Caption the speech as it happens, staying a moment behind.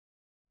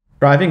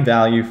driving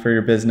value for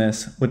your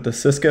business with the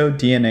Cisco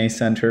DNA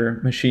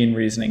Center machine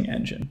reasoning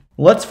engine.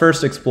 Let's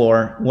first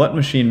explore what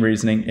machine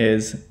reasoning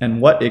is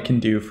and what it can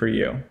do for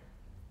you.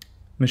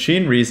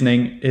 Machine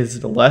reasoning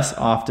is the less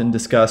often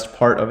discussed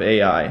part of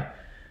AI.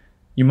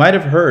 You might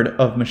have heard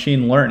of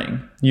machine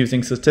learning,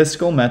 using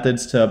statistical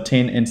methods to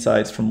obtain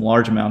insights from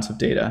large amounts of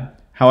data.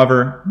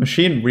 However,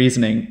 machine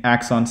reasoning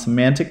acts on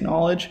semantic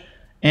knowledge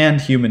and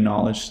human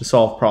knowledge to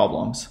solve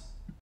problems.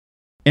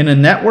 In a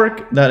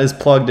network that is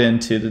plugged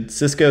into the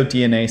Cisco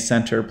DNA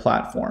Center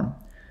platform,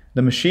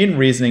 the machine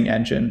reasoning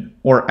engine,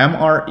 or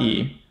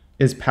MRE,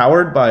 is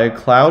powered by a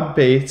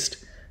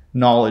cloud-based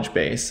knowledge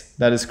base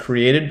that is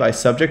created by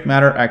subject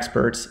matter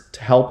experts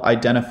to help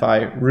identify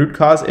root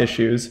cause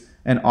issues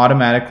and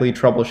automatically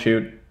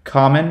troubleshoot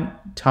common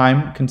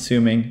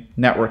time-consuming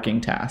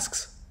networking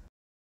tasks.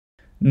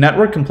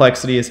 Network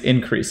complexity is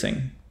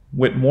increasing,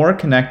 with more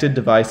connected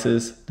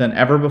devices than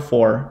ever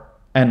before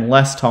and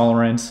less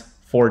tolerance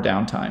for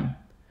downtime.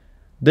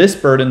 This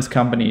burdens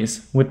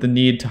companies with the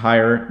need to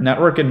hire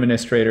network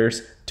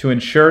administrators to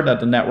ensure that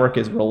the network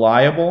is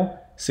reliable,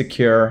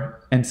 secure,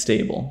 and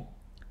stable.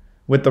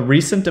 With the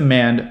recent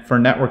demand for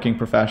networking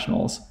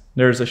professionals,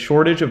 there is a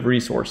shortage of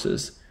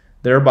resources,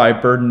 thereby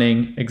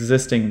burdening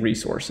existing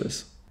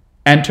resources.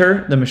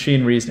 Enter the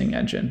machine reasoning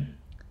engine.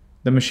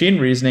 The machine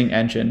reasoning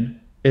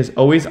engine is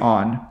always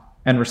on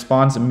and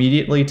responds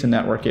immediately to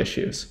network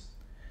issues,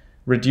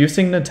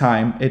 reducing the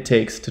time it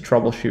takes to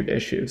troubleshoot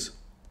issues.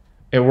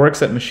 It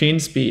works at machine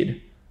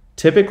speed,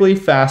 typically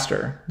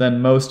faster than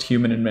most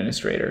human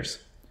administrators.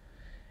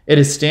 It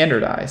is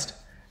standardized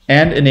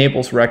and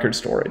enables record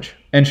storage,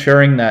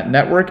 ensuring that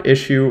network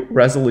issue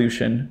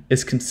resolution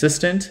is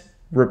consistent,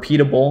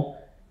 repeatable,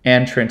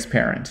 and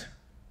transparent.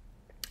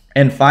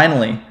 And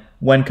finally,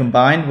 when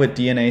combined with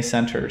DNA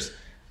Center's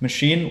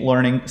machine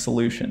learning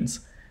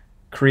solutions,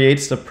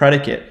 creates the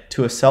predicate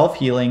to a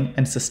self-healing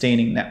and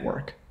sustaining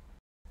network.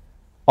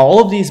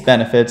 All of these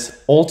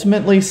benefits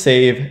ultimately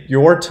save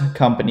your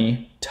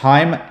company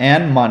time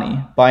and money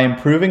by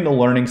improving the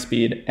learning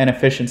speed and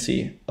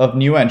efficiency of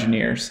new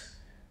engineers,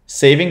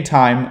 saving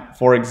time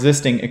for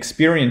existing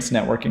experienced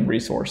networking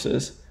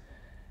resources,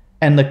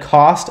 and the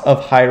cost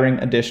of hiring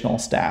additional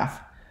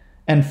staff.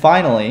 And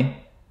finally,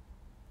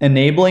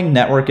 enabling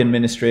network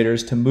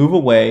administrators to move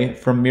away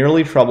from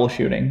merely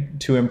troubleshooting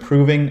to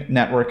improving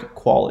network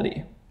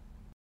quality.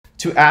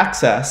 To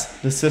access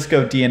the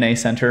Cisco DNA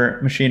Center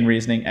machine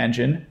reasoning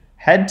engine,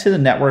 head to the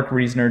Network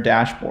Reasoner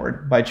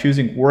dashboard by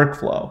choosing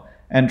Workflow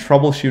and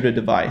Troubleshoot a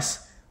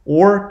Device,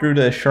 or through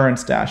the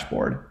Assurance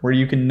dashboard, where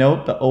you can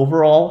note the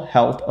overall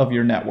health of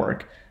your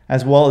network,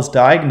 as well as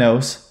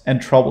diagnose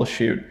and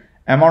troubleshoot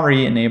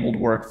MRE-enabled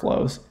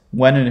workflows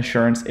when an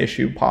assurance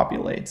issue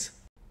populates.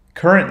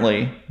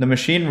 Currently, the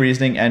machine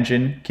reasoning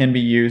engine can be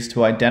used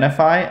to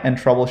identify and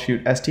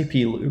troubleshoot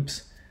STP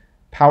loops,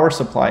 power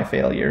supply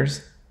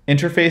failures,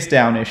 interface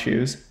down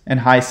issues, and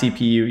high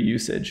CPU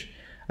usage.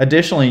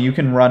 Additionally, you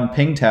can run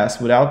ping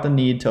tests without the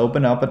need to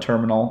open up a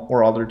terminal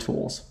or other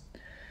tools.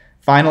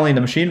 Finally,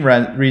 the machine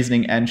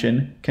reasoning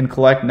engine can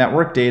collect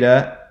network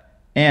data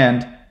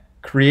and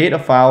create a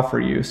file for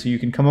you so you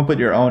can come up with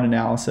your own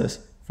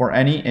analysis for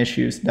any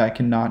issues that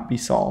cannot be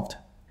solved.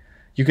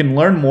 You can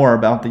learn more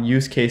about the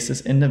use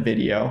cases in the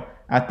video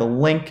at the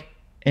link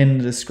in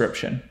the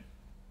description.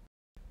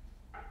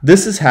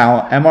 This is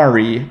how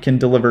MRE can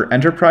deliver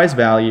enterprise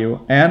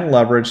value and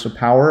leverage the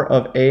power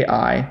of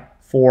AI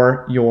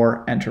for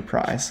your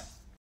enterprise.